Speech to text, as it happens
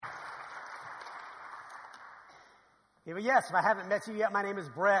Yes, if I haven't met you yet, my name is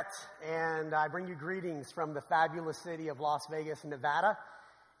Brett, and I bring you greetings from the fabulous city of Las Vegas, Nevada.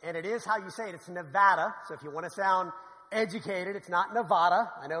 And it is how you say it. It's Nevada. So if you want to sound educated, it's not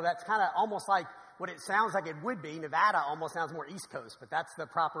Nevada. I know that's kind of almost like what it sounds like it would be. Nevada almost sounds more East Coast, but that's the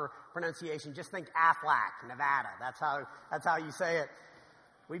proper pronunciation. Just think Aflac, Nevada. That's how you say it.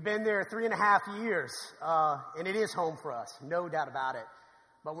 We've been there 3.5 years, and it is home for us, no doubt about it.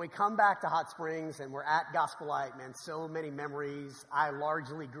 But when we come back to Hot Springs and we're at Gospel Light, man, so many memories. I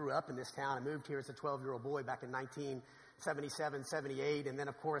largely grew up in this town. I moved here as a 12-year-old boy back in 1977, 78. And then,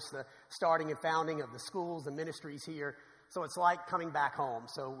 of course, the starting and founding of the schools and ministries here. So it's like coming back home.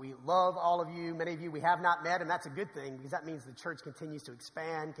 So we love all of you. Many of you we have not met, and that's a good thing because that means the church continues to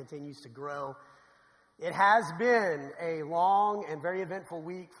expand, continues to grow. It has been a long and very eventful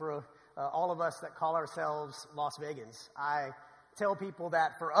week for all of us that call ourselves Las Vegans. I tell people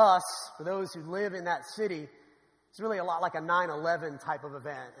that for us, for those who live in that city, it's really a lot like a 9/11 type of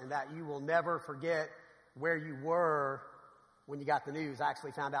event, and that you will never forget where you were when you got the news. I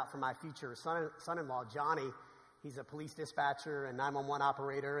actually found out from my future son-in-law, Johnny. He's a police dispatcher and 911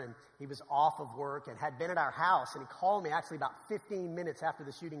 operator, and he was off of work and had been at our house, and he called me actually about 15 minutes after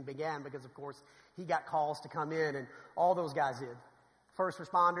the shooting began because, of course, he got calls to come in, and all those guys did. First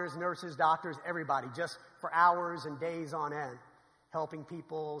responders, nurses, doctors, everybody, just for hours and days on end, helping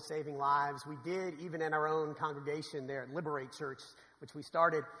people, saving lives. We did, even in our own congregation there at Liberate Church, which we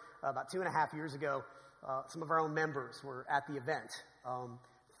started about 2.5 years ago. Some of our own members were at the event.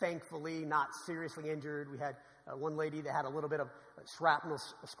 Thankfully, not seriously injured. We had one lady that had a little bit of shrapnel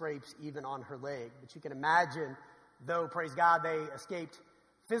scrapes even on her leg. But you can imagine, though, praise God, they escaped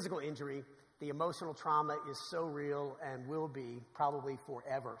physical injury, the emotional trauma is so real and will be probably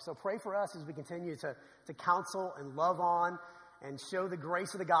forever. So pray for us as we continue to counsel and love on and show the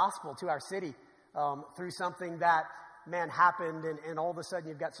grace of the gospel to our city through something that, man, happened. And all of a sudden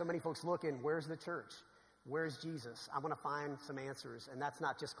you've got so many folks looking, where's the church? Where's Jesus? I want to find some answers. And that's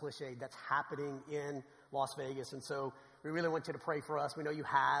not just cliche. That's happening in Las Vegas. And so we really want you to pray for us. We know you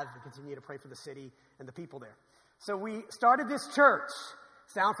have. And continue to pray for the city and the people there. So we started this church.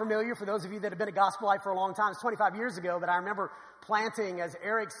 Sound familiar for those of you that have been at Gospel Light for a long time? It's 25 years ago, but I remember planting, as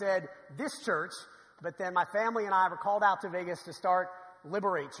Eric said, this church. But then my family and I were called out to Vegas to start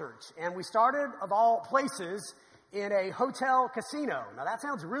Liberate Church. And we started, of all places, in a hotel casino. Now, that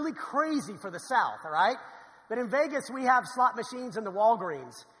sounds really crazy for the South, all right? But in Vegas, we have slot machines in the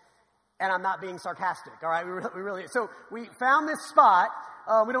Walgreens. And I'm not being sarcastic, all right? We really. So we found this spot.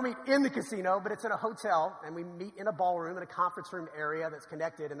 We don't meet in the casino, but it's in a hotel. And we meet in a ballroom, in a conference room area that's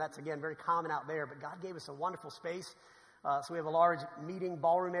connected. And that's, again, very common out there. But God gave us a wonderful space. So we have a large meeting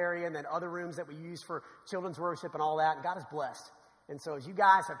ballroom area and then other rooms that we use for children's worship and all that. And God is blessed. And so as you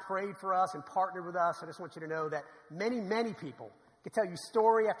guys have prayed for us and partnered with us, I just want you to know that many, many people can tell you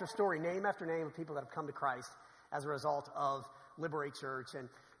story after story, name after name of people that have come to Christ as a result of Liberate Church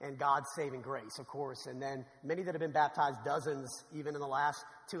and God's saving grace, of course. And then many that have been baptized, dozens even in the last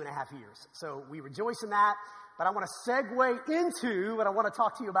 2.5 years. So we rejoice in that. But I want to segue into what I want to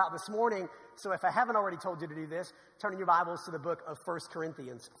talk to you about this morning. So if I haven't already told you to do this, turn in your Bibles to the book of 1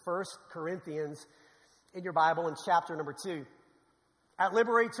 Corinthians. 1 Corinthians in your Bible in chapter number 2. At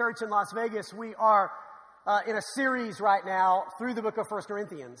Liberate Church in Las Vegas, we are in a series right now through the book of 1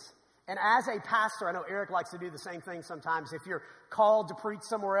 Corinthians. And as a pastor, I know Eric likes to do the same thing sometimes. If you're called to preach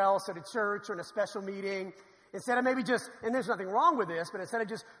somewhere else at a church or in a special meeting, instead of maybe just, and there's nothing wrong with this, but instead of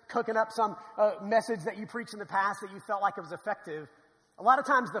just cooking up some message that you preached in the past that you felt like it was effective, a lot of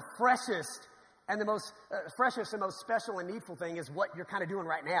times the freshest and most special and needful thing is what you're kind of doing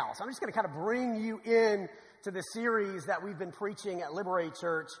right now. So I'm just going to kind of bring you in to the series that we've been preaching at Liberate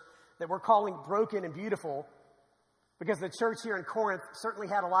Church that we're calling Broken and Beautiful, because the church here in Corinth certainly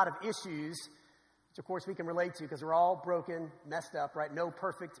had a lot of issues, which of course we can relate to because we're all broken, messed up, right? No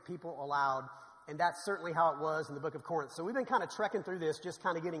perfect people allowed. And that's certainly how it was in the book of Corinth. So we've been kind of trekking through this, just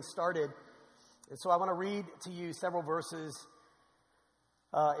kind of getting started. And so I want to read to you several verses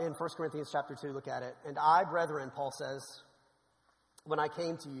in 1 Corinthians chapter 2. Look at it. And I, brethren, Paul says, when I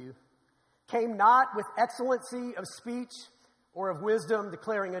came to you, came not with excellency of speech or of wisdom,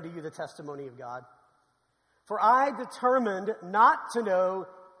 declaring unto you the testimony of God. For I determined not to know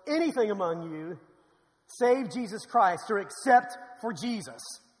anything among you save Jesus Christ, or except for Jesus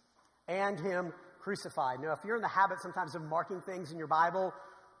and Him crucified. Now, if you're in the habit sometimes of marking things in your Bible,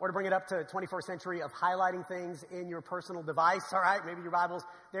 or to bring it up to 21st century of highlighting things in your personal device, all right, maybe your Bible's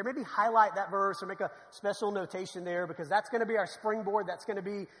there, maybe highlight that verse or make a special notation there, because that's going to be our springboard. That's going to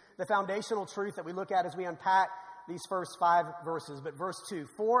be the foundational truth that we look at as we unpack these first 5 verses. But verse 2,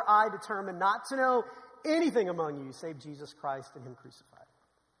 for I determined not to know anything among you save Jesus Christ and him crucified.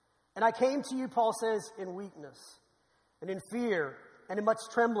 And I came to you, Paul says, in weakness and in fear and in much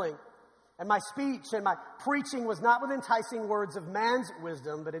trembling. And my speech and my preaching was not with enticing words of man's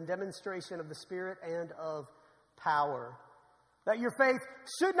wisdom, but in demonstration of the Spirit and of power. That your faith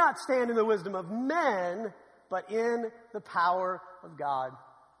should not stand in the wisdom of men, but in the power of God.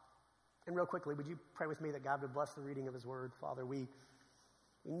 And real quickly, would you pray with me that God would bless the reading of his word? Father, we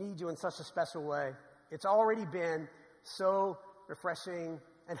need you in such a special way. It's already been so refreshing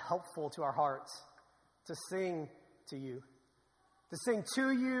and helpful to our hearts to sing to you. To sing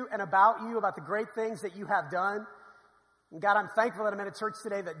to you and about you, about the great things that you have done. And God, I'm thankful that I'm in a church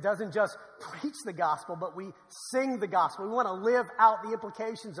today that doesn't just preach the gospel, but we sing the gospel. We want to live out the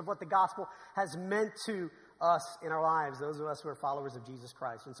implications of what the gospel has meant to us in our lives, those of us who are followers of Jesus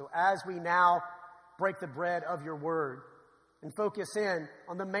Christ. And so as we now break the bread of your word and focus in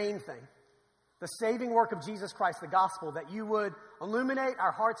on the main thing, the saving work of Jesus Christ, the gospel, that you would illuminate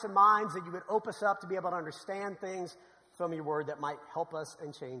our hearts and minds, that you would open us up to be able to understand things from your word that might help us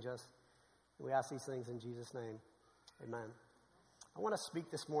and change us. And we ask these things in Jesus' name. Amen. I want to speak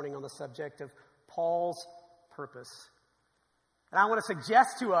this morning on the subject of Paul's purpose. And I want to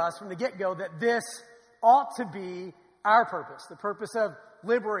suggest to us from the get-go that this ought to be our purpose, the purpose of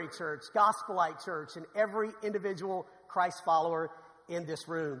Liberty Church, Gospelite Church, and every individual Christ follower in this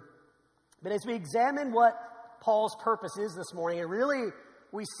room. But as we examine what Paul's purpose is this morning, and really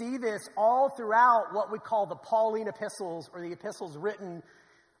we see this all throughout what we call the Pauline epistles, or the epistles written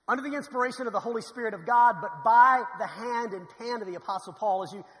under the inspiration of the Holy Spirit of God, but by the hand and pen of the Apostle Paul.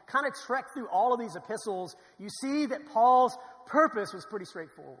 As you kind of trek through all of these epistles, you see that Paul's purpose was pretty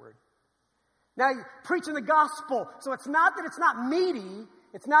straightforward. Now, preaching the gospel, so it's not that it's not meaty,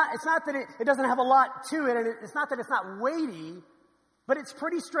 it's not that it doesn't have a lot to it, and it's not that it's not weighty, but it's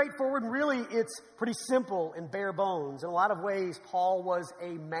pretty straightforward, and really it's pretty simple and bare bones. In a lot of ways, Paul was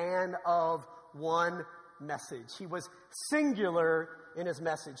a man of one message. He was singular in his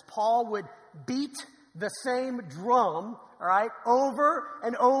message. Paul would beat the same drum, all right, over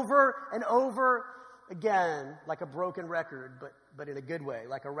and over and over again, like a broken record, but in a good way,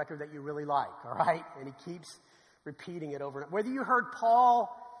 like a record that you really like, all right? And he keeps repeating it over and over. Whether you heard Paul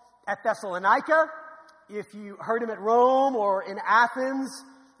at Thessalonica, if you heard him at Rome or in Athens,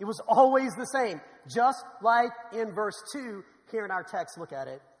 it was always the same. Just like in verse 2 here in our text, look at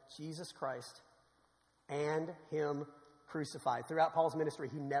it. Jesus Christ and him crucified. Throughout Paul's ministry,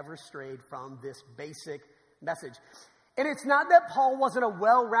 he never strayed from this basic message. And it's not that Paul wasn't a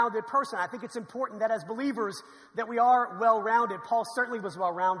well-rounded person. I think it's important that as believers that we are well-rounded. Paul certainly was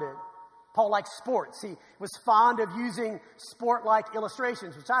well-rounded. Paul liked sports. He was fond of using sport-like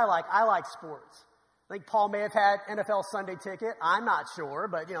illustrations, which I like. I like sports. I think Paul may have had NFL Sunday ticket. I'm not sure,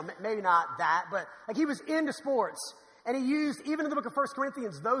 but maybe not that. But like he was into sports. And he used, even in the book of 1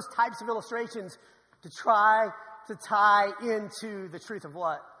 Corinthians, those types of illustrations to try to tie into the truth of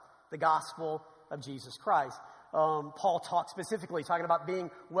what? The gospel of Jesus Christ. Paul talked specifically, talking about being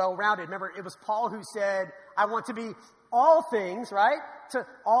well-rounded. Remember, it was Paul who said, I want to be all things, right, to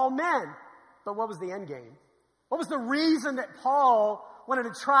all men. But what was the end game? What was the reason that Paul wanted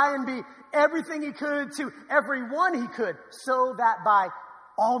to try and be everything he could to everyone he could, so that by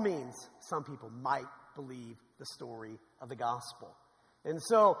all means, some people might believe the story of the gospel? And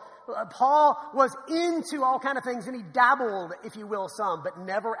so Paul was into all kind of things, and he dabbled, if you will, some, but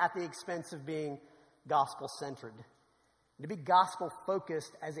never at the expense of being gospel-centered. To be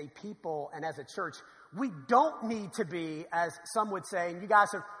gospel-focused as a people and as a church, we don't need to be, as some would say, and you guys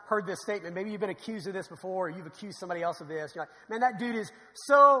have heard this statement, maybe you've been accused of this before, or you've accused somebody else of this. You're like, man, that dude is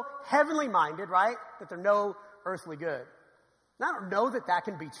so heavenly minded, right, that they're no earthly good. And I don't know that that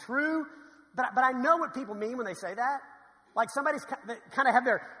can be true, but I know what people mean when they say that. Like somebody's kind of have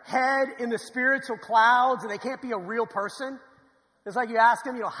their head in the spiritual clouds and they can't be a real person. It's like you ask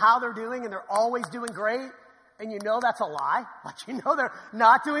them, how they're doing, and they're always doing great, and that's a lie. Like they're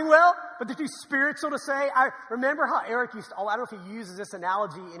not doing well, but they're too spiritual to say. I remember how Eric used to, I don't know if he uses this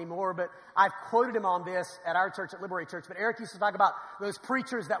analogy anymore, but I've quoted him on this at our church, at Liberty Church. But Eric used to talk about those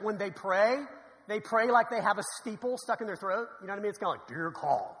preachers that when they pray like they have a steeple stuck in their throat. You know what I mean? It's kind of like, dear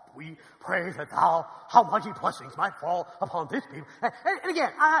God, we pray that how mighty blessings might fall upon this people. And again,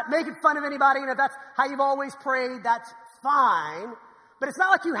 I'm not making fun of anybody, and if that's how you've always prayed, that's fine. But it's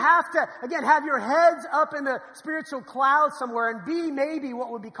not like you have to, again, have your heads up in the spiritual clouds somewhere and be maybe what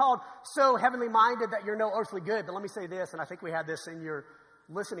would be called so heavenly minded that you're no earthly good. But let me say this, and I think we had this in your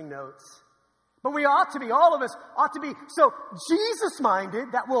listening notes. But we ought to be, all of us ought to be so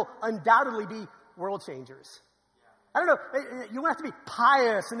Jesus-minded that will undoubtedly be world changers. I don't know, you don't have to be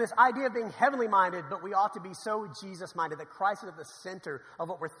pious in this idea of being heavenly minded, but we ought to be so Jesus minded that Christ is at the center of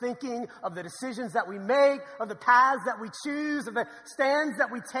what we're thinking, of the decisions that we make, of the paths that we choose, of the stands that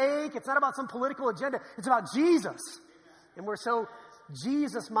we take. It's not about some political agenda. It's about Jesus. And we're so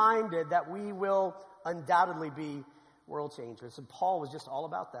Jesus minded that we will undoubtedly be world changers. And Paul was just all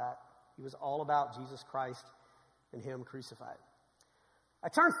about that. He was all about Jesus Christ and Him crucified. I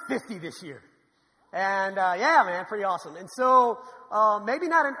turned 50 this year. And, yeah, man, pretty awesome. And so, maybe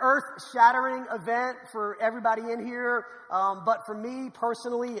not an earth-shattering event for everybody in here, but for me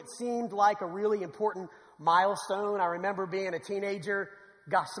personally, it seemed like a really important milestone. I remember being a teenager.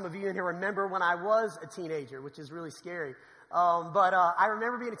 Gosh, some of you in here remember when I was a teenager, which is really scary. But I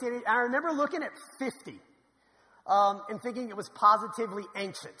remember being a teenager. I remember looking at 50, and thinking it was positively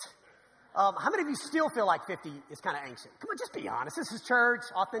ancient. How many of you still feel like 50 is kind of ancient? Come on, just be honest. This is church,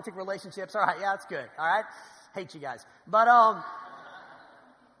 authentic relationships. All right, yeah, that's good. All right, hate you guys, but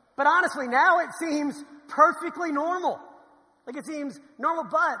honestly, now it seems perfectly normal. Like it seems normal.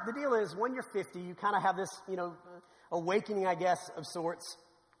 But the deal is, when you're 50, you kind of have this, awakening, I guess, of sorts,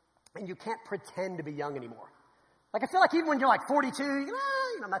 and you can't pretend to be young anymore. Like I feel like even when you're like 42,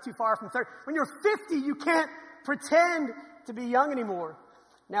 I'm not too far from 30. When you're 50, you can't pretend to be young anymore.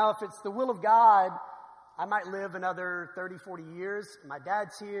 Now, if it's the will of God, I might live another 30, 40 years. My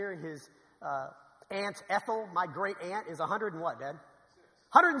dad's here. His aunt Ethel, my great aunt, is 100 and what, Dad?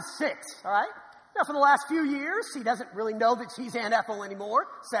 106, all right? Now, for the last few years, she doesn't really know that she's Aunt Ethel anymore,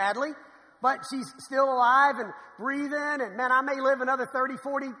 sadly. But she's still alive and breathing. And, man, I may live another 30,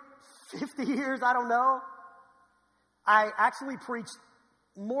 40, 50 years. I don't know. I actually preached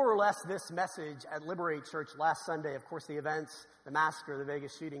more or less this message at Liberate Church last Sunday. Of course, the events, the massacre, the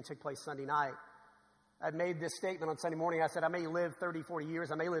Vegas shooting took place Sunday night. I made this statement on Sunday morning. I said, I may live 30, 40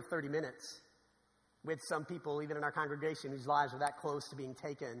 years. I may live 30 minutes. With some people, even in our congregation, whose lives were that close to being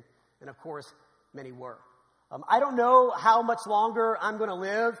taken. And, of course, many were. I don't know how much longer I'm going to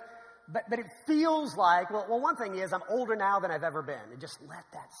live. But it feels like, well, one thing is I'm older now than I've ever been. And just let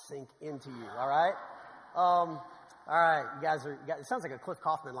that sink into you, all right? All right, you guys, it sounds like a Cliff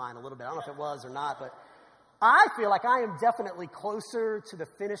Kaufman line a little bit. I don't know if it was or not, but I feel like I am definitely closer to the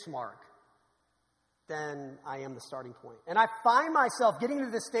finish mark than I am the starting point. And I find myself getting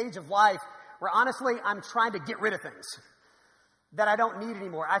to this stage of life where, honestly, I'm trying to get rid of things that I don't need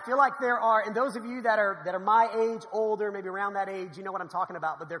anymore. I feel like there are, and those of you that are my age, older, maybe around that age, you know what I'm talking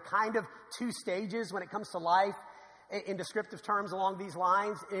about, but there are kind of two stages when it comes to life in descriptive terms along these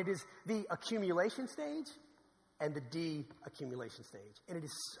lines. It is the accumulation stage and the de-accumulation stage. And it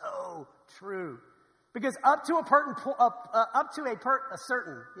is so true. Because up to a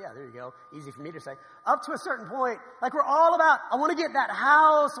certain, there you go, easy for me to say, up to a certain point, like we're all about, I want to get that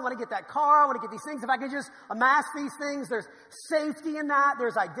house, I want to get that car, I want to get these things. If I can just amass these things, there's safety in that,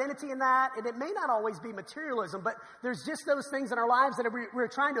 there's identity in that, and it may not always be materialism, but there's just those things in our lives that we're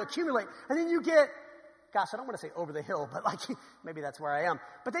trying to accumulate. And then you get, gosh, I don't want to say over the hill, but like, maybe that's where I am.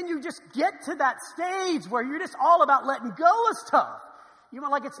 But then you just get to that stage where you're just all about letting go of stuff. You know,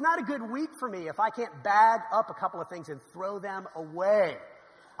 like, it's not a good week for me if I can't bag up a couple of things and throw them away.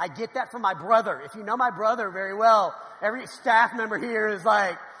 I get that from my brother. If you know my brother very well, every staff member here is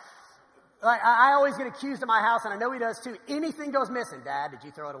like I always get accused at my house, and I know he does too. Anything goes missing. Dad, did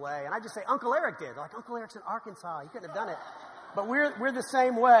you throw it away? And I just say, Uncle Eric did. They're like, Uncle Eric's in Arkansas. He couldn't have done it. But we're the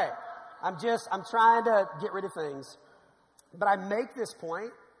same way. I'm trying to get rid of things. But I make this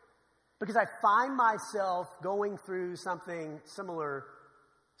point because I find myself going through something similar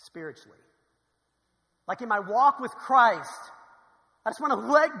spiritually. Like in my walk with Christ, I just want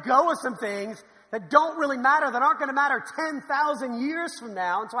to let go of some things that don't really matter, that aren't going to matter 10,000 years from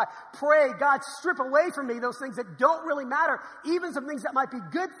now. And so I pray, God, strip away from me those things that don't really matter, even some things that might be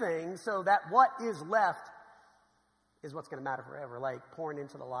good things, so that what is left is what's going to matter forever. Like pouring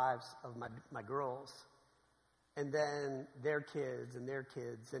into the lives of my girls, and then their kids,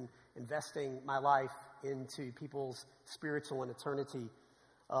 and investing my life into people's spiritual and eternity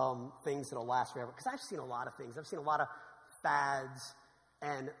things that'll last forever. Because I've seen a lot of things. I've seen a lot of fads,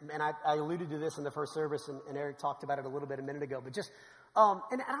 and I alluded to this in the first service, and Eric talked about it a little bit a minute ago. But just,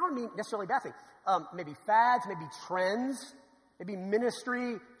 and I don't mean necessarily bad thing. Maybe fads, maybe trends, maybe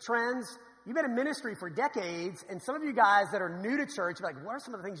ministry trends. You've been in ministry for decades, and some of you guys that are new to church, you're like, what are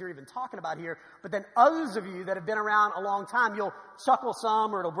some of the things you're even talking about here? But then others of you that have been around a long time, you'll chuckle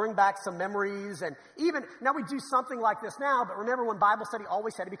some, or it'll bring back some memories. And even, now we do something like this now, but remember when Bible study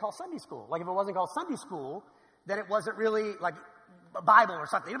always had to be called Sunday school. Like if it wasn't called Sunday school, then it wasn't really like a Bible or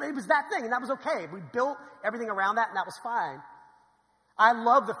something. It was that thing, and that was okay. We built everything around that, and that was fine. I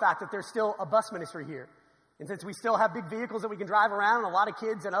love the fact that there's still a bus ministry here. And since we still have big vehicles that we can drive around, and a lot of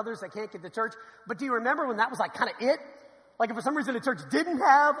kids and others that can't get to church, but do you remember when that was like kind of it? Like if for some reason the church didn't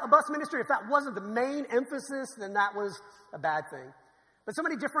have a bus ministry, if that wasn't the main emphasis, then that was a bad thing. But so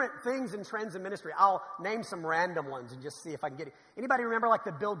many different things and trends in ministry. I'll name some random ones and just see if I can get it. Anybody remember like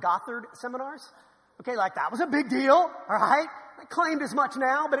the Bill Gothard seminars? Okay, like that was a big deal, all right? Not claimed as much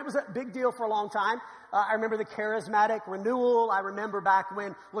now, but it was a big deal for a long time. I remember the charismatic renewal. I remember back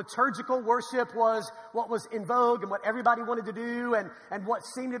when liturgical worship was what was in vogue and what everybody wanted to do and what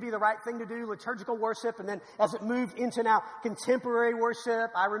seemed to be the right thing to do, liturgical worship. And then as it moved into now contemporary worship,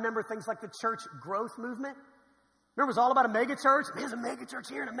 I remember things like the church growth movement. Remember, it was all about a mega church. There's a mega church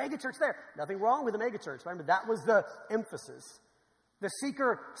here and a mega church there. Nothing wrong with a mega church. Remember, that was the emphasis. The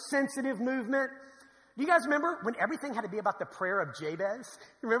seeker-sensitive movement. Do you guys remember when everything had to be about the prayer of Jabez?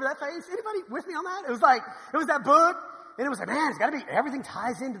 You remember that phase? Anybody with me on that? It was that book, and it was like, man, it's got to be, everything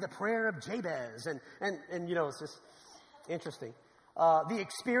ties into the prayer of Jabez. And you know, it's just interesting. The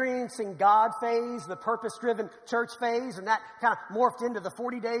experiencing God phase, the purpose-driven church phase, and that kind of morphed into the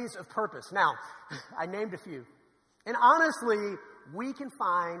 40 days of purpose. Now, I named a few. And honestly, we can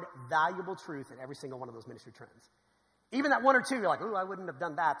find valuable truth in every single one of those ministry trends. Even that one or two, you're like, ooh, I wouldn't have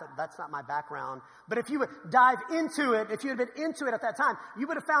done that. That's not my background. But if you would dive into it, if you had been into it at that time, you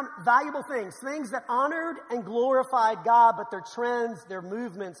would have found valuable things that honored and glorified God, but their trends, their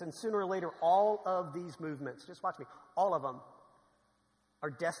movements, and sooner or later, all of these movements, just watch me, all of them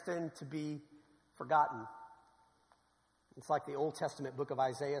are destined to be forgotten. It's like the Old Testament book of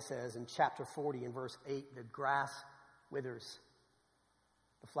Isaiah says in chapter 40 and verse 8, the grass withers,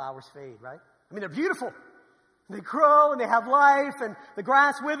 the flowers fade, right? I mean, they're beautiful. They grow and they have life and the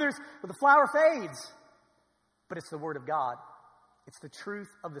grass withers, but the flower fades. But it's the Word of God. It's the truth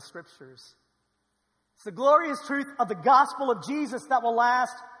of the Scriptures. It's the glorious truth of the gospel of Jesus that will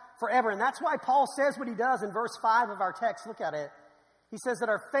last forever. And that's why Paul says what he does in verse 5 of our text. Look at it. He says that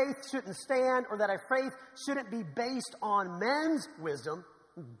our faith shouldn't stand, or that our faith shouldn't be based on men's wisdom,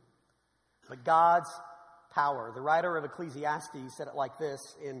 but God's power. The writer of Ecclesiastes said it like this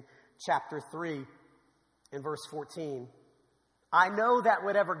in chapter 3. In verse 14, I know that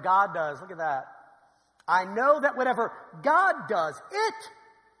whatever God does, look at that. I know that whatever God does, it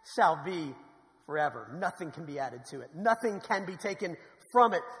shall be forever. Nothing can be added to it. Nothing can be taken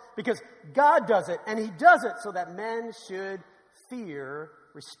from it because God does it, and He does it so that men should fear,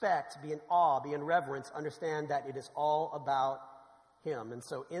 respect, be in awe, be in reverence, understand that it is all about Him. And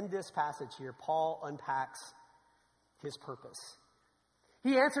so in this passage here, Paul unpacks his purpose.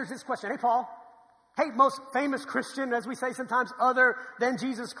 He answers this question. Hey, Paul. Hey, most famous Christian, as we say sometimes, other than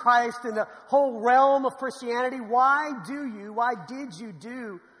Jesus Christ in the whole realm of Christianity, why did you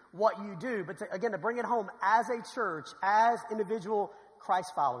do what you do? But to bring it home, as a church, as individual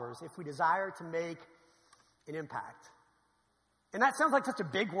Christ followers, if we desire to make an impact. And that sounds like such a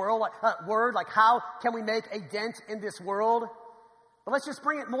big word, like how can we make a dent in this world? But let's just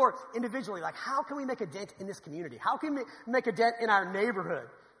bring it more individually, like how can we make a dent in this community? How can we make a dent in our neighborhood?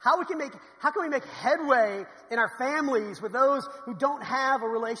 How can we make headway in our families with those who don't have a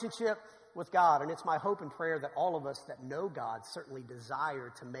relationship with God? And it's my hope and prayer that all of us that know God certainly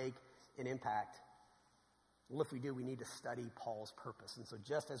desire to make an impact. Well, if we do, we need to study Paul's purpose. And so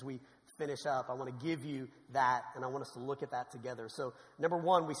just as we finish up, I want to give you that, and I want us to look at that together. So number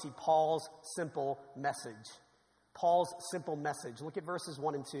one, we see Paul's simple message. Paul's simple message. Look at verses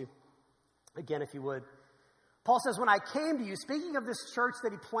 1 and 2. Again, if you would. Paul says, when I came to you, speaking of this church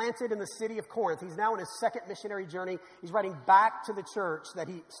that he planted in the city of Corinth, he's now in his second missionary journey. He's writing back to the church that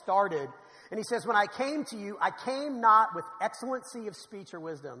he started. And he says, when I came to you, I came not with excellency of speech or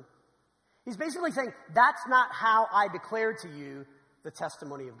wisdom. He's basically saying, that's not how I declared to you the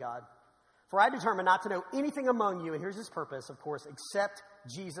testimony of God. For I determined not to know anything among you, and here's his purpose, of course, except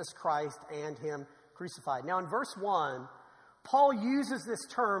Jesus Christ and Him crucified. Now in verse 1, Paul uses this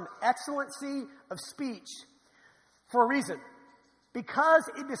term, excellency of speech, for a reason. Because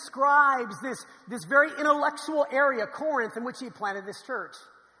it describes this very intellectual area, Corinth, in which he planted this church.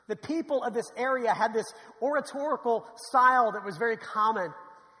 The people of this area had this oratorical style that was very common.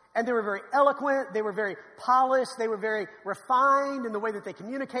 And they were very eloquent, they were very polished, they were very refined in the way that they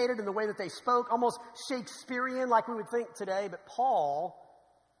communicated, in the way that they spoke, almost Shakespearean like we would think today. But Paul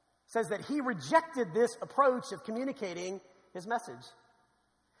says that he rejected this approach of communicating his message.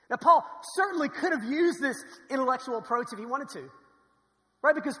 Now, Paul certainly could have used this intellectual approach if he wanted to,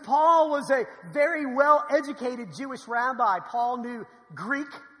 right? Because Paul was a very well-educated Jewish rabbi. Paul knew Greek.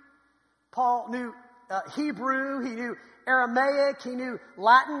 Paul knew Hebrew. He knew Aramaic. He knew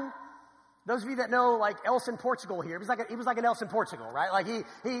Latin. Those of you that know, like, Elson Portugal here, he was like an Elson Portugal, right? Like,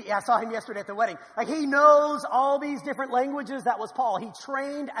 I saw him yesterday at the wedding. Like, he knows all these different languages. That was Paul. He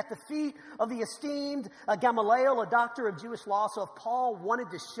trained at the feet of the esteemed Gamaliel, a doctor of Jewish law. So if Paul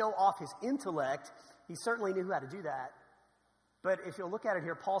wanted to show off his intellect, he certainly knew how to do that. But if you'll look at it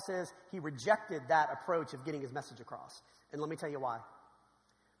here, Paul says he rejected that approach of getting his message across. And let me tell you why.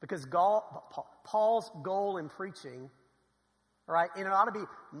 Because Paul's goal in preaching, all right, and it ought to be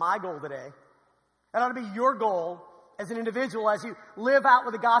my goal today. It ought to be your goal as an individual as you live out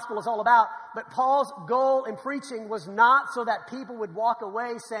what the gospel is all about. But Paul's goal in preaching was not so that people would walk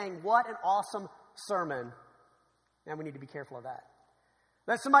away saying, what an awesome sermon. And we need to be careful of that.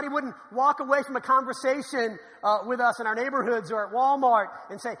 That somebody wouldn't walk away from a conversation with us in our neighborhoods or at Walmart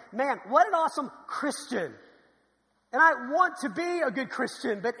and say, man, what an awesome Christian. And I want to be a good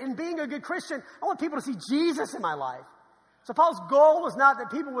Christian, but in being a good Christian, I want people to see Jesus in my life. So Paul's goal was not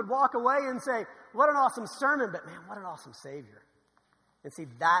that people would walk away and say, what an awesome sermon, but man, what an awesome Savior. And see,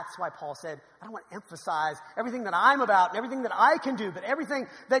 that's why Paul said, I don't want to emphasize everything that I'm about and everything that I can do, but everything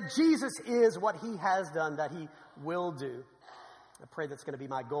that Jesus is, what he has done, that he will do. I pray that's going to be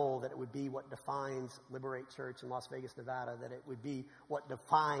my goal, that it would be what defines Liberate Church in Las Vegas, Nevada, that it would be what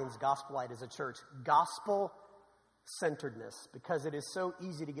defines Gospel Light as a church. Gospel-centeredness, because it is so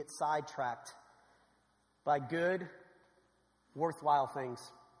easy to get sidetracked by good, worthwhile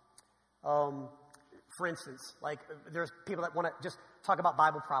things. For instance, like there's people that want to just talk about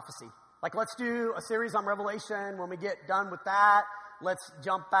Bible prophecy. Like, let's do a series on Revelation. When we get done with that, let's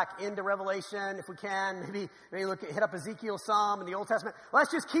jump back into Revelation if we can. Maybe hit up Ezekiel some in the Old Testament.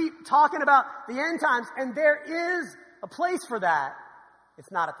 Let's just keep talking about the end times. And there is a place for that.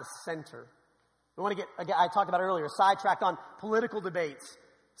 It's not at the center. We want to get, I talked about earlier, sidetracked on political debates,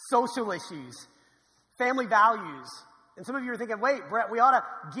 social issues, family values. And some of you are thinking, wait, Brett, we ought to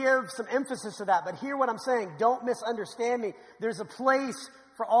give some emphasis to that. But hear what I'm saying. Don't misunderstand me. There's a place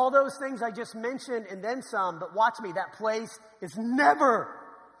for all those things I just mentioned and then some. But watch me, that place is never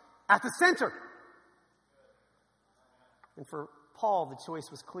at the center. And for Paul, the choice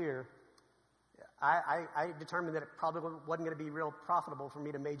was clear. I determined that it probably wasn't going to be real profitable for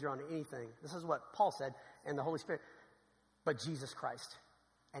me to major on anything. This is what Paul said, and the Holy Spirit. But Jesus Christ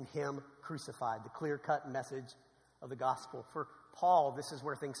and him crucified, the clear-cut message of the gospel. For Paul, this is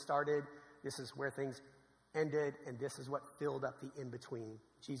where things started, this is where things ended, and this is what filled up the in-between.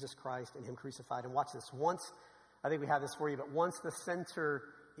 Jesus Christ and him crucified. And watch this. Once, I think we have this for you, but once the center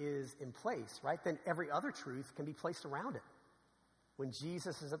is in place, right, then every other truth can be placed around it. When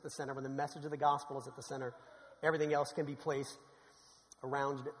Jesus is at the center, when the message of the gospel is at the center, everything else can be placed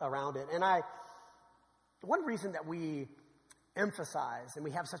around it. And one reason that we emphasize and we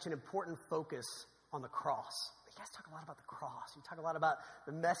have such an important focus on the cross. You guys talk a lot about the cross. You talk a lot about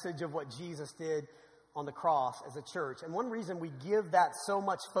the message of what Jesus did on the cross as a church. And one reason we give that so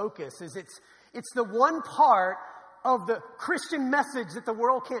much focus is it's the one part of the Christian message that the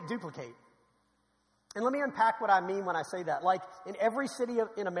world can't duplicate. And let me unpack what I mean when I say that. Like in every city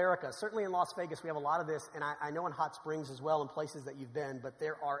in America, certainly in Las Vegas, we have a lot of this. And I know in Hot Springs as well, in places that you've been, but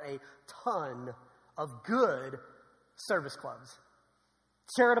there are a ton of good service clubs,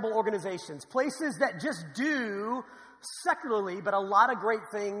 charitable organizations, places that just do secularly, but a lot of great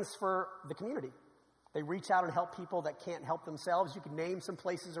things for the community. They reach out and help people that can't help themselves. You can name some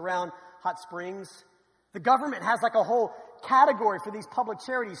places around Hot Springs. The government has like a whole category for these public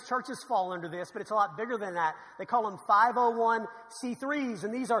charities. Churches fall under this, but it's a lot bigger than that. They call them 501c3s,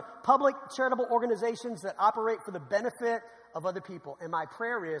 and these are public charitable organizations that operate for the benefit of other people. And my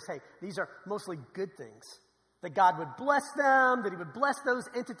prayer is, hey, these are mostly good things. That God would bless them, that he would bless those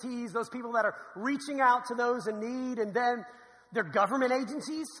entities, those people that are reaching out to those in need. And then they're government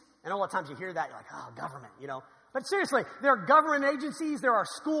agencies. And a lot of times you hear that, you're like, oh, government, you know. But seriously, there are government agencies, there are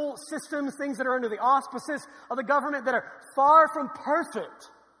school systems, things that are under the auspices of the government that are far from perfect.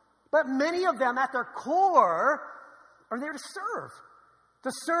 But many of them at their core are there to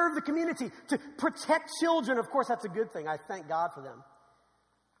serve the community, to protect children. Of course, that's a good thing. I thank God for them.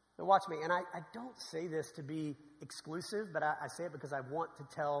 But watch me, and I don't say this to be exclusive, but I say it because I want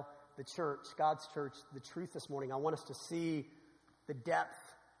to tell the church, God's church, the truth this morning. I want us to see the depth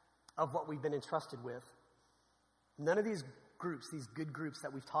of what we've been entrusted with. None of these groups, these good groups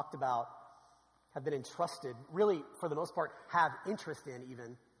that we've talked about, have been entrusted, really, for the most part, have interest in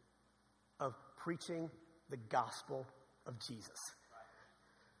even, of preaching the gospel of Jesus.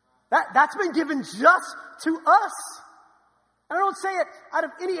 That's been given just to us. I don't say it out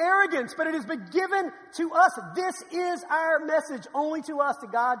of any arrogance, but it has been given to us. This is our message, only to us,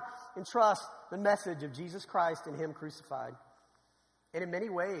 that God entrust the message of Jesus Christ and him crucified. And in many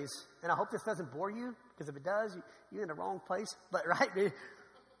ways, and I hope this doesn't bore you, because if it does, you're in the wrong place. But right,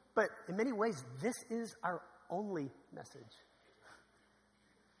 but in many ways, this is our only message.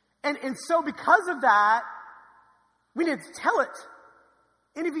 And so because of that, we need to tell it.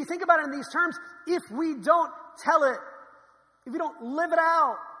 And if you think about it in these terms, if we don't tell it, if we don't live it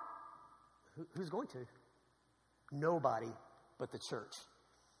out, who's going to? Nobody but the church.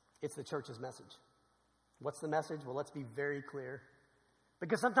 It's the church's message. What's the message? Well, let's be very clear.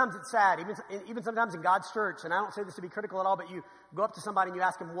 Because sometimes it's sad, even sometimes in God's church, and I don't say this to be critical at all, but you go up to somebody and you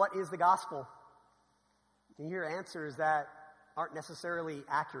ask them, what is the gospel? And you hear answers that aren't necessarily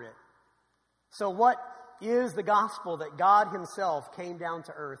accurate. So what is the gospel? That God himself came down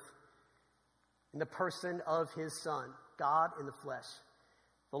to earth in the person of his Son, God in the flesh,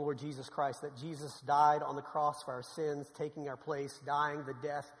 the Lord Jesus Christ, that Jesus died on the cross for our sins, taking our place, dying the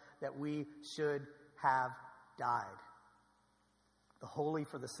death that we should have died. The holy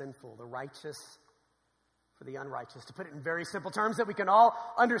for the sinful, the righteous for the unrighteous. To put it in very simple terms that we can all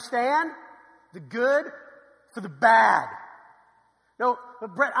understand, the good for the bad. No,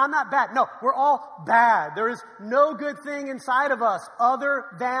 but Brett, I'm not bad. No, we're all bad. There is no good thing inside of us other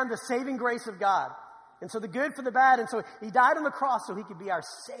than the saving grace of God. And so the good for the bad. And so he died on the cross so he could be our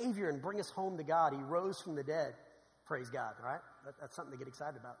Savior and bring us home to God. He rose from the dead. Praise God, right? That's something to get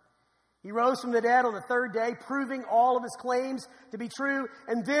excited about. He rose from the dead on the third day, proving all of his claims to be true.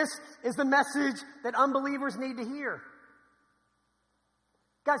 And this is the message that unbelievers need to hear.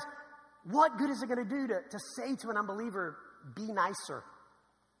 Guys, what good is it going to do to say to an unbeliever, be nicer?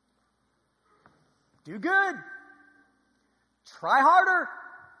 Do good. Try harder.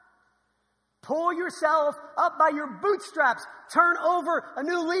 Pull yourself up by your bootstraps. Turn over a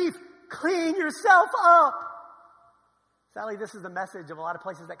new leaf. Clean yourself up. Sadly, this is the message of a lot of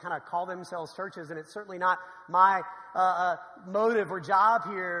places that kind of call themselves churches, and it's certainly not my motive or job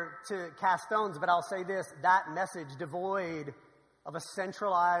here to cast stones, but I'll say this, that message, devoid of a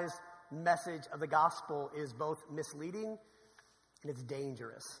centralized message of the gospel, is both misleading and it's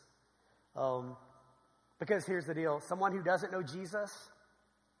dangerous. Because here's the deal, someone who doesn't know Jesus,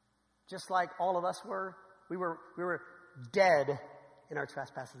 just like all of us were, we were dead in our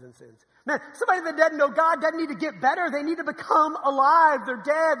trespasses and sins. Man, somebody that doesn't know God doesn't need to get better. They need to become alive. They're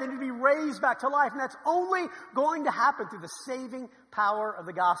dead. They need to be raised back to life. And that's only going to happen through the saving power of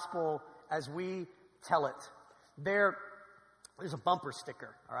the gospel as we tell it. There's a bumper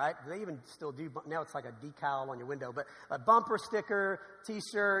sticker, all right? They even still do. Now it's like a decal on your window. But a bumper sticker,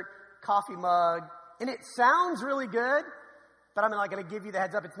 T-shirt, coffee mug. And it sounds really good. But I'm not going to give you the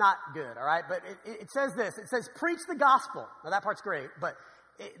heads up. It's not good, all right? But it says this. It says, preach the gospel. Now, that part's great. But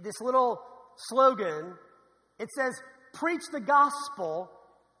this little slogan, it says, preach the gospel,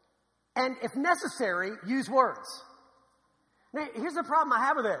 and if necessary, use words. Now, here's the problem I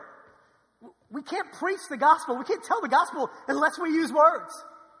have with it. We can't preach the gospel. We can't tell the gospel unless we use words.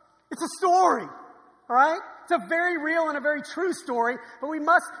 It's a story, all right? It's a very real and a very true story, but we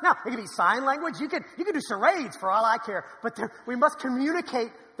must, now, it can be sign language, you can do charades for all I care, but we must communicate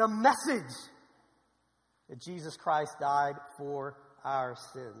the message that Jesus Christ died for our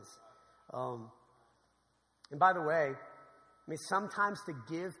sins. And by the way, sometimes to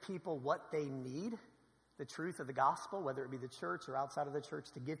give people what they need, the truth of the gospel, whether it be the church or outside of the church,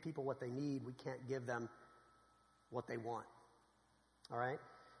 to give people what they need, we can't give them what they want. All right?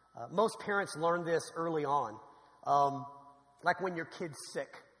 Most parents learn this early on. Like when your kid's sick.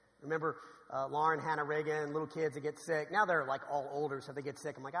 Remember Lauren, Hannah, Reagan, little kids that get sick. Now they're like all older, so if they get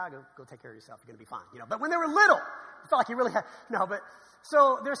sick, I'm like, go take care of yourself. You're going to be fine. But when they were little, I felt like you really had,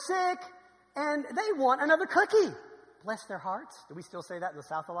 so they're sick and they want another cookie. Bless their hearts. Do we still say that in the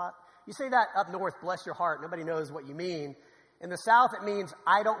South a lot? You say that up north, bless your heart. Nobody knows what you mean. In the South, it means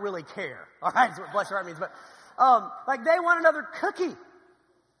I don't really care. All right, that's what bless your heart means. But like they want another cookie.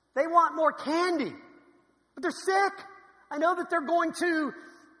 They want more candy. But they're sick. I know that they're going to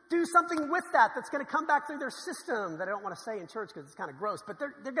do something with that that's going to come back through their system that I don't want to say in church because it's kind of gross. But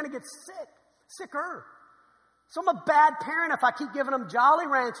they're going to get sicker. So I'm a bad parent if I keep giving them Jolly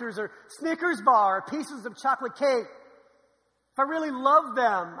Ranchers or Snickers bar or pieces of chocolate cake. If I really love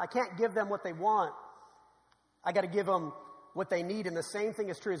them, I can't give them what they want. I got to give them what they need. And the same thing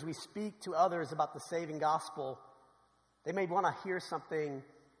is true as we speak to others about the saving gospel. They may want to hear something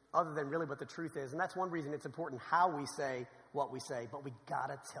other than really what the truth is. And that's one reason it's important how we say what we say. But we got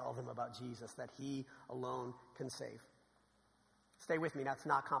to tell them about Jesus, that he alone can save. Stay with me. That's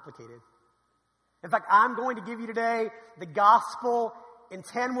not complicated. In fact, I'm going to give you today the gospel in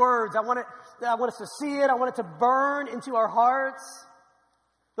 10 words. I want us to see it. I want it to burn into our hearts.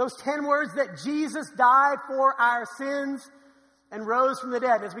 Those 10 words that Jesus died for our sins. and rose from the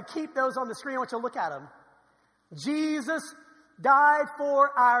dead. And as we keep those on the screen, I want you to look at them. Jesus died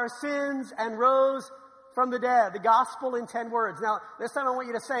for our sins and rose from the dead. The gospel in 10 words. Now, this time I want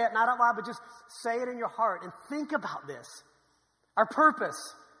you to say it, not out loud, but just say it in your heart and think about this. Our purpose,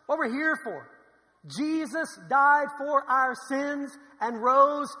 what we're here for. Jesus died for our sins and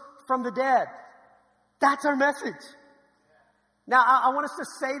rose from the dead. That's our message. Now, I want us to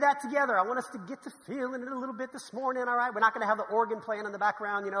say that together. I want us to get to feeling it a little bit this morning, all right? We're not going to have the organ playing in the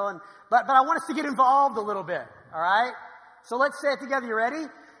background, but I want us to get involved a little bit, all right? So let's say it together. You ready?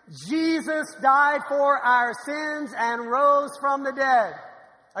 Jesus died for our sins and rose from the dead.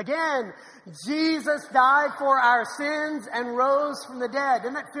 Again, Jesus died for our sins and rose from the dead.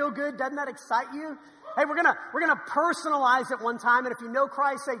 Doesn't that feel good? Doesn't that excite you? Hey, we're gonna personalize it one time, and if you know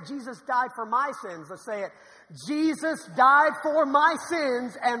Christ, say, Jesus died for my sins. Let's say it. Jesus died for my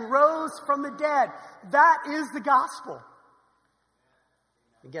sins and rose from the dead. That is the gospel.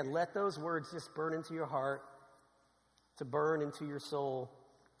 Again, let those words just burn into your heart, to burn into your soul.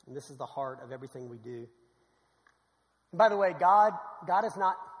 And this is the heart of everything we do. And by the way, God is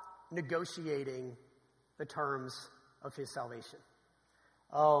not negotiating the terms of his salvation.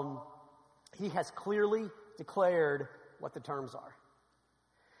 He has clearly declared what the terms are.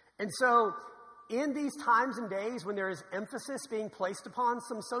 And so, in these times and days when there is emphasis being placed upon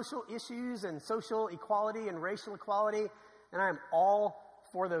some social issues and social equality and racial equality, and I am all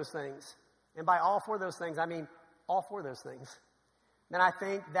for those things. And by all for those things, I mean all for those things. And I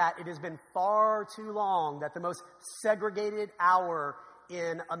think that it has been far too long that the most segregated hour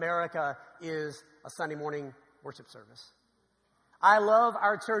in America is a Sunday morning worship service. I love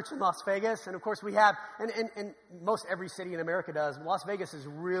our church in Las Vegas, and of course we have, and most every city in America does, Las Vegas is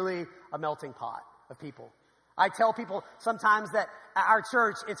really a melting pot of people. I tell people sometimes that at our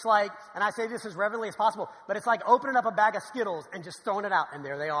church, it's like, and I say this as reverently as possible, but it's like opening up a bag of Skittles and just throwing it out, and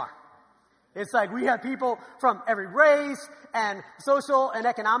there they are. It's like we have people from every race and social and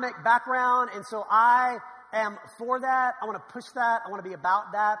economic background, and so I am for that. I want to push that. I want to be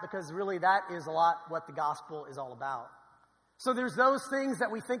about that, because really that is a lot what the gospel is all about. So there's those things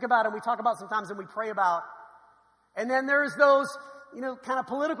that we think about and we talk about sometimes and we pray about. And then there's those, kind of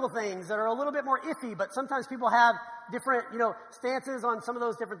political things that are a little bit more iffy, but sometimes people have different, stances on some of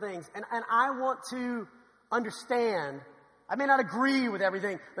those different things. And I want to understand. I may not agree with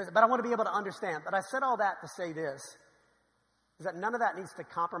everything, but I want to be able to understand. But I said all that to say this, is that none of that needs to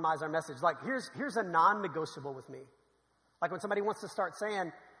compromise our message. Like, here's a non-negotiable with me. Like when somebody wants to start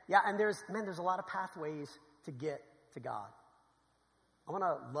saying, yeah, and there's a lot of pathways to get to God. I want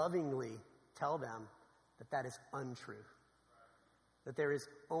to lovingly tell them that is untrue. That there is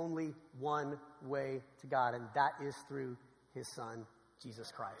only one way to God, and that is through his Son,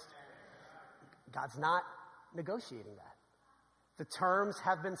 Jesus Christ. God's not negotiating that. The terms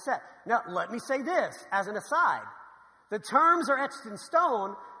have been set. Now, let me say this as an aside. The terms are etched in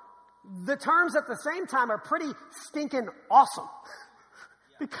stone. The terms at the same time are pretty stinking awesome.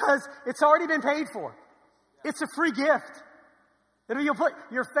 Because it's already been paid for. It's a free gift. You'll put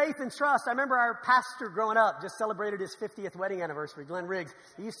your faith and trust. I remember our pastor growing up just celebrated his 50th wedding anniversary, Glenn Riggs.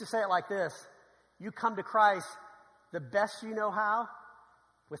 He used to say it like this: you come to Christ the best you know how,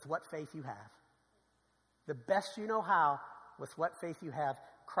 with what faith you have. The best you know how, with what faith you have.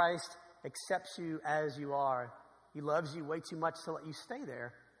 Christ accepts you as you are. He loves you way too much to let you stay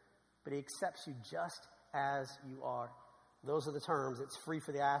there, but he accepts you just as you are. Those are the terms. It's free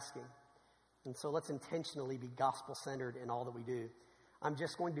for the asking. And so let's intentionally be gospel-centered in all that we do. I'm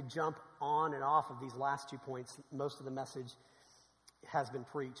just going to jump on and off of these last 2 points. Most of the message has been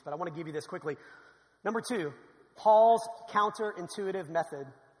preached, but I want to give you this quickly. Number 2, Paul's counterintuitive method.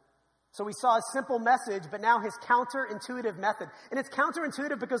 So we saw a simple message, but now his counterintuitive method. And it's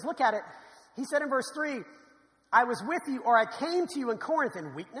counterintuitive because look at it. He said in verse 3, I was with you, or I came to you in Corinth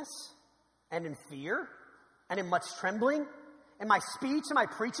in weakness and in fear and in much trembling. And my speech and my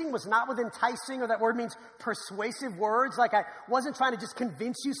preaching was not with enticing, or that word means persuasive words. Like I wasn't trying to just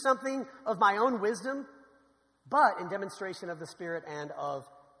convince you something of my own wisdom, but in demonstration of the Spirit and of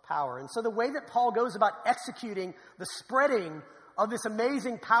power. And so the way that Paul goes about executing the spreading of this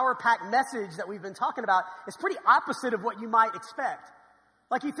amazing power-packed message that we've been talking about is pretty opposite of what you might expect.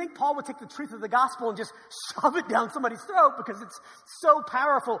 Like you think Paul would take the truth of the gospel and just shove it down somebody's throat because it's so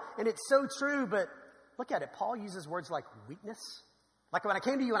powerful and it's so true, but look at it. Paul uses words like weakness. Like when I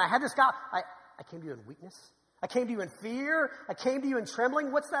came to you and I had this God, I came to you in weakness. I came to you in fear. I came to you in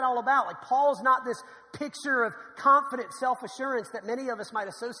trembling. What's that all about? Like Paul's not this picture of confident self-assurance that many of us might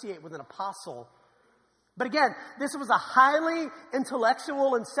associate with an apostle. But again, this was a highly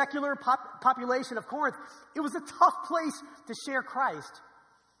intellectual and secular population of Corinth. It was a tough place to share Christ.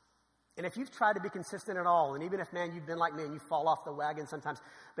 And if you've tried to be consistent at all, and even if, man, you've been like me and you fall off the wagon sometimes,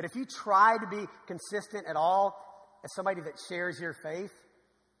 but if you try to be consistent at all as somebody that shares your faith,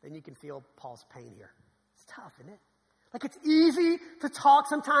 then you can feel Paul's pain here. It's tough, isn't it? Like, it's easy to talk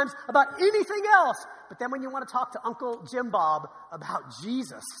sometimes about anything else, but then when you want to talk to Uncle Jim Bob about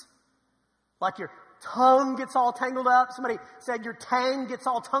Jesus, like your tongue gets all tangled up. Somebody said your tang gets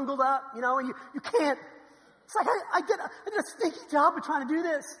all tangled up, and you can't. It's like, I did a stinky job of trying to do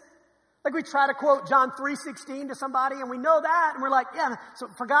this. Like, we try to quote John 3:16 to somebody, and we know that, and we're like, yeah, so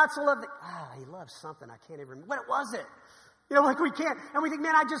for God so loved he loves something. I can't even remember. What was it? Like, we can't. And we think,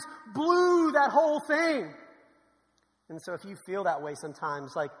 man, I just blew that whole thing. And so if you feel that way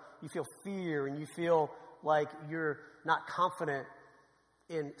sometimes, like you feel fear and you feel like you're not confident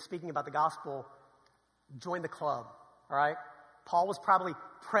in speaking about the gospel, join the club, all right? Paul was probably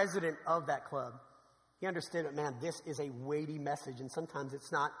president of that club. He understood that, man, this is a weighty message, and sometimes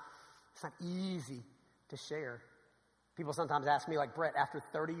it's not easy to share. People sometimes ask me, like, Brett, after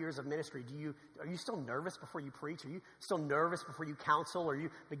 30 years of ministry, are you still nervous before you preach? Are you still nervous before you counsel, or you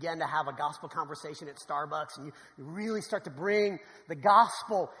begin to have a gospel conversation at Starbucks and you really start to bring the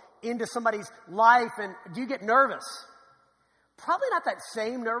gospel into somebody's life? And do you get nervous? Probably not that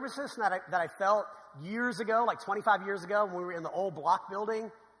same nervousness that I felt years ago, like 25 years ago when we were in the old block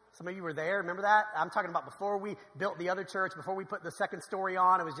building. Some of you were there. Remember that? I'm talking about before we built the other church, before we put the second story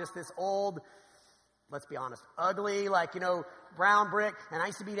on. It was just this old, let's be honest, ugly, brown brick. And I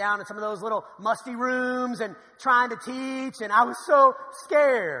used to be down in some of those little musty rooms and trying to teach. And I was so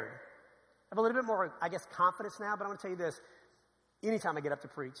scared. I have a little bit more, I guess, confidence now. But I want to tell you this. Anytime I get up to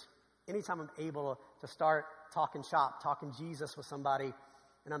preach, anytime I'm able to start talking shop, talking Jesus with somebody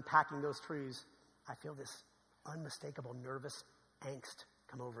and unpacking those truths, I feel this unmistakable nervous angst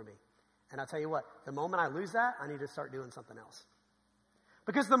come over me. And I'll tell you what, the moment I lose that, I need to start doing something else.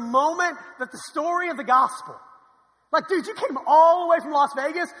 Because the moment that the story of the gospel, like, dude, you came all the way from Las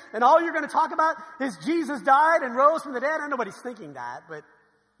Vegas and all you're going to talk about is Jesus died and rose from the dead. I know nobody's thinking that, but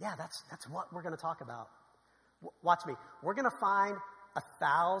yeah, that's what we're going to talk about. Watch me. We're going to find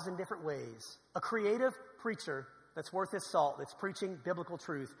 1,000 different ways. A creative preacher that's worth his salt, that's preaching biblical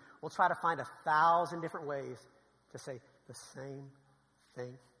truth, will try to find 1,000 different ways to say the same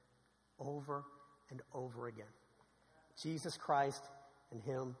thing over and over again. Jesus Christ and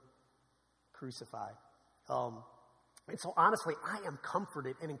Him crucified. And so honestly, I am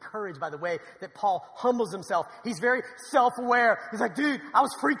comforted and encouraged by the way that Paul humbles himself. He's very self-aware. He's like, dude, I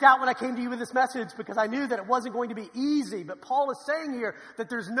was freaked out when I came to you with this message because I knew that it wasn't going to be easy. But Paul is saying here that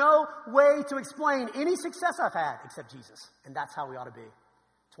there's no way to explain any success I've had except Jesus. And that's how we ought to be.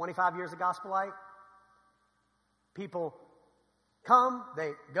 25 years of Gospel Light. People come,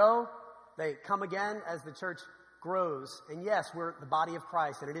 they go, they come again as the church grows. And yes, we're the body of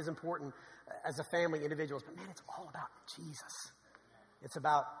Christ, and it is important as a family, individuals. But man, it's all about Jesus. It's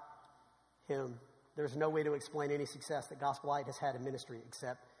about Him. There's no way to explain any success that Gospel Light has had in ministry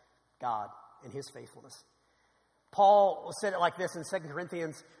except God and His faithfulness. Paul said it like this in 2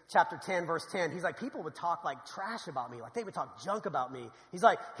 Corinthians chapter 10, verse 10. He's like, people would talk like trash about me. Like, they would talk junk about me. He's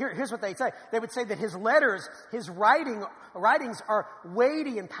like, here's what they'd say. They would say that his letters, his writings are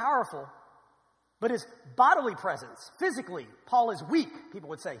weighty and powerful. But his bodily presence, physically, Paul is weak, people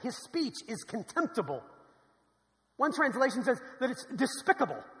would say. His speech is contemptible. One translation says that it's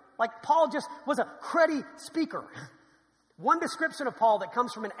despicable. Like, Paul just was a cruddy speaker. One description of Paul that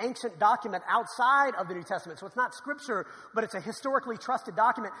comes from an ancient document outside of the New Testament. So it's not scripture, but it's a historically trusted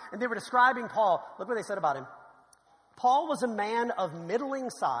document. And they were describing Paul. Look what they said about him. Paul was a man of middling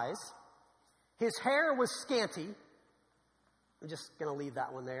size. His hair was scanty. I'm just going to leave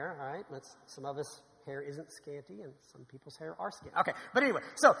that one there, all right? Some of us hair isn't scanty, and some people's hair are scanty. Okay, but anyway,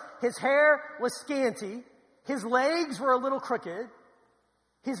 so his hair was scanty. His legs were a little crooked.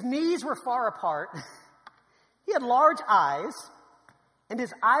 His knees were far apart. He had large eyes, and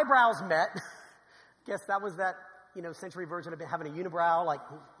his eyebrows met. I guess that was that, century version of having a unibrow, like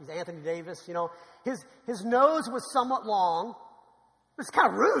he's Anthony Davis, His nose was somewhat long. It's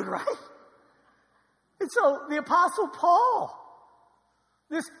kind of rude, right? And so the Apostle Paul,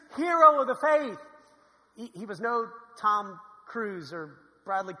 this hero of the faith, he was no Tom Cruise or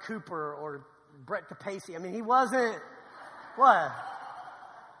Bradley Cooper or Brett Capacey. I mean, he wasn't, what?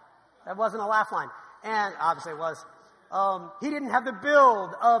 That wasn't a laugh line. And obviously it was. He didn't have the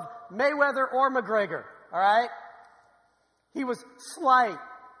build of Mayweather or McGregor, all right? He was slight,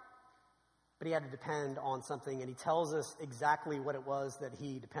 but he had to depend on something, and he tells us exactly what it was that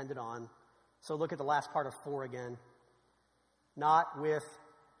he depended on. So look at the last part of 4 again. Not with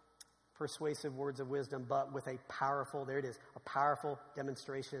persuasive words of wisdom, but with a powerful, there it is, a powerful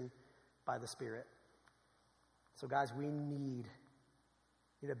demonstration by the Spirit. So guys, we need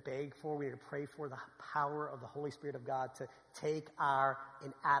to beg for, we need to pray for the power of the Holy Spirit of God to take our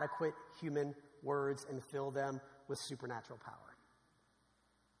inadequate human words and fill them with supernatural power.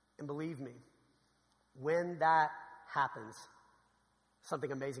 And believe me, when that happens,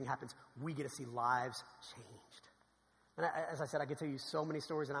 something amazing happens. We get to see lives changed. And as I said, I could tell you so many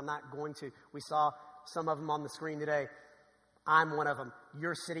stories, and I'm not going to. We saw some of them on the screen today. I'm one of them.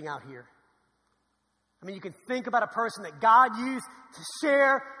 You're sitting out here. I mean, you can think about a person that God used to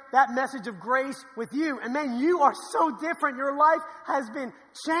share that message of grace with you. And man, you are so different. Your life has been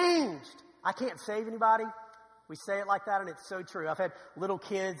changed. I can't save anybody. We say it like that, and it's so true. I've had little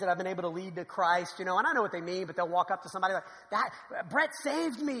kids that I've been able to lead to Christ, and I know what they mean, but they'll walk up to somebody like, "That Brett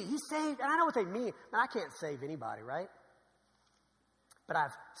saved me. He saved," and I know what they mean. And I can't save anybody, right? But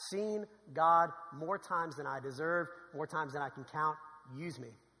I've seen God more times than I deserve, more times than I can count, use me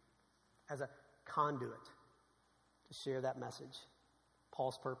as a conduit to share that message.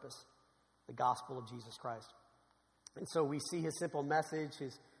 Paul's purpose, the gospel of Jesus Christ. And so we see his simple message,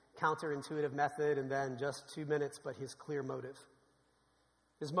 his counterintuitive method, and then just 2 minutes, but his clear motive.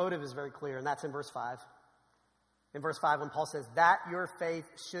 His motive is very clear, and that's in verse 5. In verse 5, when Paul says, that your faith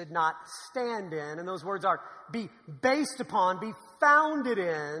should not stand in, and those words are be based upon, be founded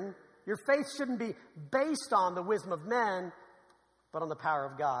in. Your faith shouldn't be based on the wisdom of men, but on the power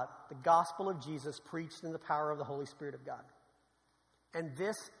of God. The gospel of Jesus preached in the power of the Holy Spirit of God. And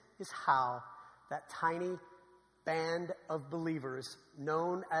this is how that tiny band of believers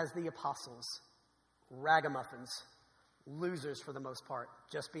known as the apostles, ragamuffins, losers for the most part,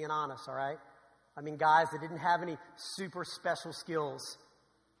 just being honest, all right? I mean, guys that didn't have any super special skills.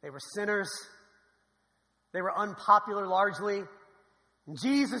 They were sinners. They were unpopular largely. And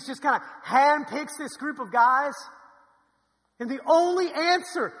Jesus just kind of handpicks this group of guys. And the only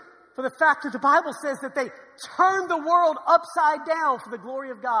answer for the fact that the Bible says that they turned the world upside down for the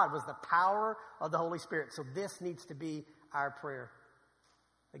glory of God was the power of the Holy Spirit. So this needs to be our prayer,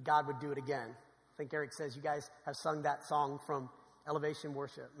 that God would do it again. I think Eric says you guys have sung that song from Elevation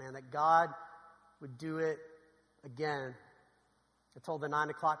Worship, man, that God would do it again. I told the 9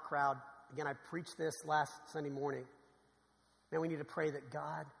 o'clock crowd, again, I preached this last Sunday morning. Man, we need to pray that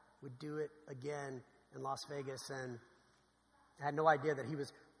God would do it again in Las Vegas. And I had no idea that he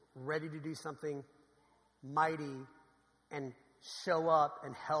was ready to do something mighty and show up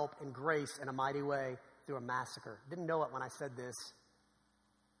and help and grace in a mighty way through a massacre. Didn't know it when I said this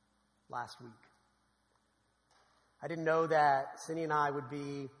last week. I didn't know that Cindy and I would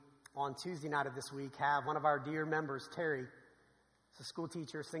be on Tuesday night of this week have one of our dear members, Terry. She's a school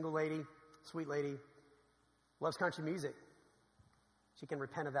teacher, single lady, sweet lady, loves country music. She can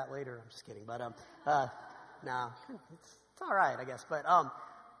repent of that later. I'm just kidding, but no, it's all right, I guess.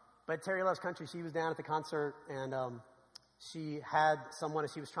 But Terry loves country. She was down at the concert, and she had someone,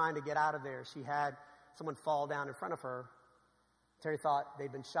 as she was trying to get out of there, she had someone fall down in front of her. Terry thought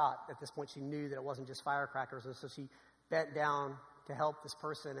they'd been shot. At this point, she knew that it wasn't just firecrackers, and so she bent down to help this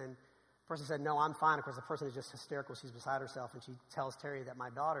person, and the person said, "No, I'm fine." Of course, the person is just hysterical. She's beside herself, and she tells Terry that my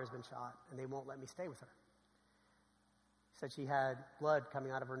daughter has been shot, and they won't let me stay with her. She said she had blood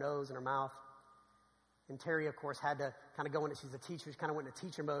coming out of her nose and her mouth. And Terry, of course, had to kind of go into, she's a teacher, she kind of went into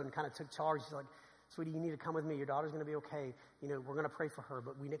teacher mode and kind of took charge. She's like, "Sweetie, you need to come with me. Your daughter's going to be okay. We're going to pray for her,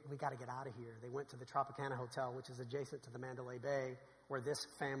 but we got to get out of here." They went to the Tropicana Hotel, which is adjacent to the Mandalay Bay, where this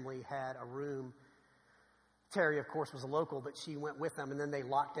family had a room. Terry, of course, was a local, but she went with them, and then they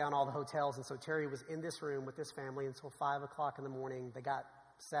locked down all the hotels. And so Terry was in this room with this family until 5 o'clock in the morning. They got,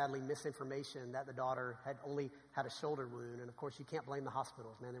 sadly, misinformation that the daughter had only had a shoulder wound. And, of course, you can't blame the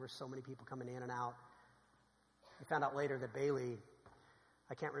hospitals, man. There were so many people coming in and out. We found out later that Bailey,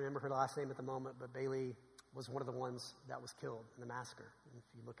 I can't remember her last name at the moment, but Bailey was one of the ones that was killed in the massacre. And if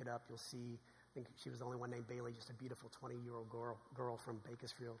you look it up, you'll see, I think she was the only one named Bailey, just a beautiful 20-year-old girl from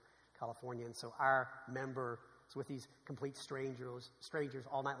Bakersfield, California. And so our member is with these complete strangers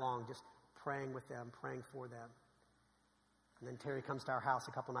all night long, just praying with them, praying for them. And then Terry comes to our house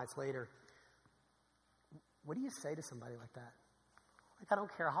a couple nights later. What do you say to somebody like that? Like, I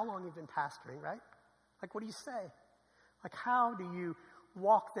don't care how long you've been pastoring, right? Like, what do you say? Like, how do you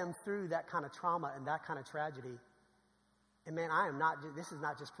walk them through that kind of trauma and that kind of tragedy? And man, this is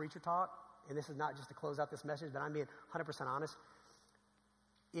not just preacher talk, and this is not just to close out this message, but I'm being 100% honest.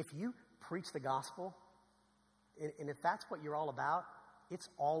 If you preach the gospel, and if that's what you're all about, it's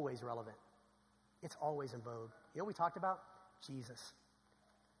always relevant. It's always in vogue. You know what we talked about? Jesus.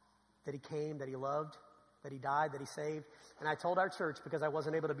 that he came, that he loved, that he died, that he saved. And I told our church, because I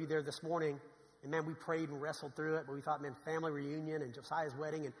wasn't able to be there this morning, and man, we prayed and wrestled through it, but we thought, man, family reunion and Josiah's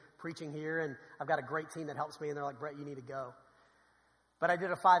wedding and preaching here, and I've got a great team that helps me, and they're like, Brett, you need to go. But I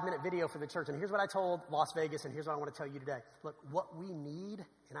did a 5-minute video for the church, and here's what I told Las Vegas, and here's what I want to tell you today. Look, what we need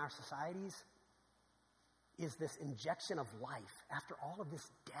in our societies is this injection of life after all of this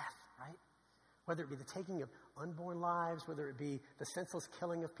death, right? Whether it be the taking of unborn lives, whether it be the senseless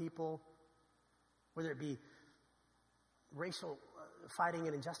killing of people, whether it be racial fighting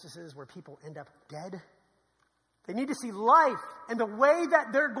and injustices where people end up dead. They need to see life. And the way that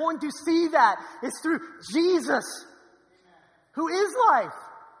they're going to see that is through Jesus, who is life,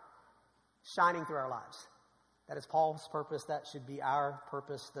 shining through our lives. That is Paul's purpose. That should be our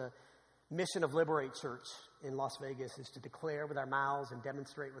purpose. The mission of Liberate Church in Las Vegas is to declare with our mouths and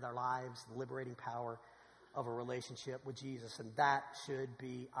demonstrate with our lives the liberating power of a relationship with Jesus. And that should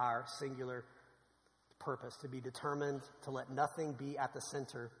be our singular purpose, to be determined to let nothing be at the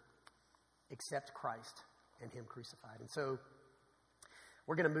center except Christ and Him crucified. And so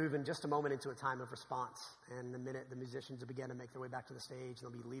we're going to move in just a moment into a time of response. And the minute the musicians will begin to make their way back to the stage,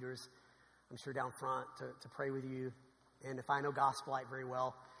 there'll be leaders, I'm sure, down front to pray with you. And if I know Gospel Light very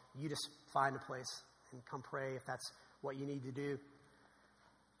well, you just find a place and come pray if that's what you need to do.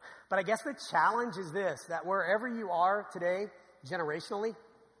 But I guess the challenge is this, that wherever you are today, generationally,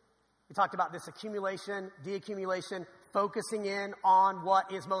 we talked about this accumulation, deaccumulation, focusing in on what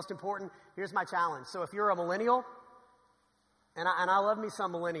is most important. Here's my challenge. So if you're a millennial, and I love me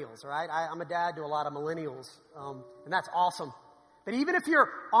some millennials, right? I'm a dad to a lot of millennials, and that's awesome. But even if you're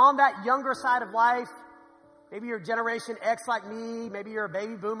on that younger side of life, maybe you're Generation X like me, maybe you're a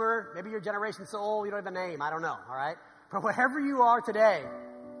baby boomer, maybe you're Generation so old you don't have a name, I don't know, all right? But wherever you are today,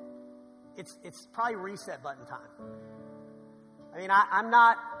 it's probably reset button time. I mean, I'm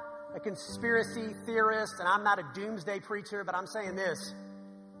not a conspiracy theorist, and I'm not a doomsday preacher, but I'm saying this.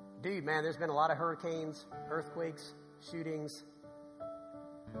 Dude, man, there's been a lot of hurricanes, earthquakes, shootings.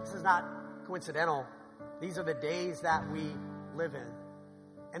 This is not coincidental. These are the days that we live in.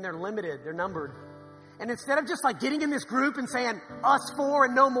 And they're limited. They're numbered. And instead of just like getting in this group and saying, us four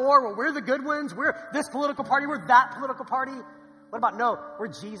and no more, well, we're the good ones, we're this political party, we're that political party. What about, no, we're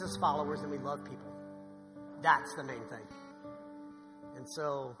Jesus followers and we love people. That's the main thing. And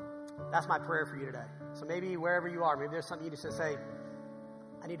so that's my prayer for you today. So maybe wherever you are, maybe there's something you just say,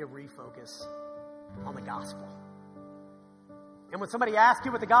 I need to refocus on the gospel. And when somebody asks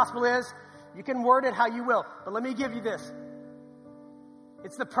you what the gospel is, you can word it how you will. But let me give you this.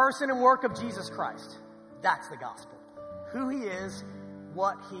 It's the person and work of Jesus Christ. That's the gospel. Who He is,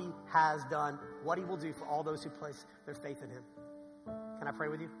 what He has done, what He will do for all those who place their faith in Him. Can I pray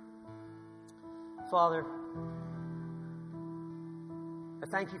with you? Father, I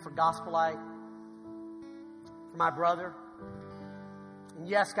thank You for Gospel Light, for my brother. And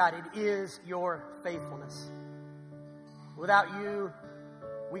yes, God, it is Your faithfulness. Without You,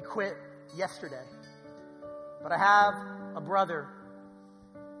 we quit yesterday. But I have a brother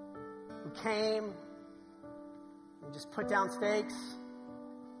who came and just put down stakes.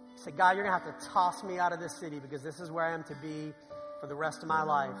 He said, God, you're going to have to toss me out of this city because this is where I am to be for the rest of my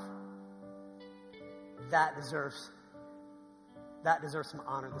life. That deserves some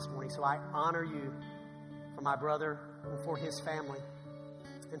honor this morning. So I honor You for my brother and for his family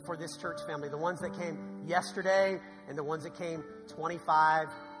and for this church family, the ones that came yesterday and the ones that came 25,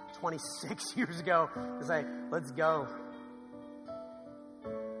 26 years ago to say, let's go.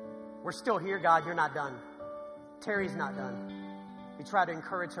 We're still here, God. You're not done. Terry's not done. We try to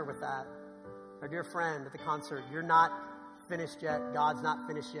encourage her with that. Our dear friend at the concert, you're not finished yet. God's not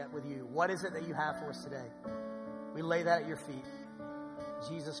finished yet with you. What is it that You have for us today? We lay that at Your feet.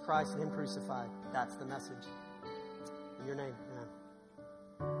 Jesus Christ and Him crucified. That's the message. In Your name.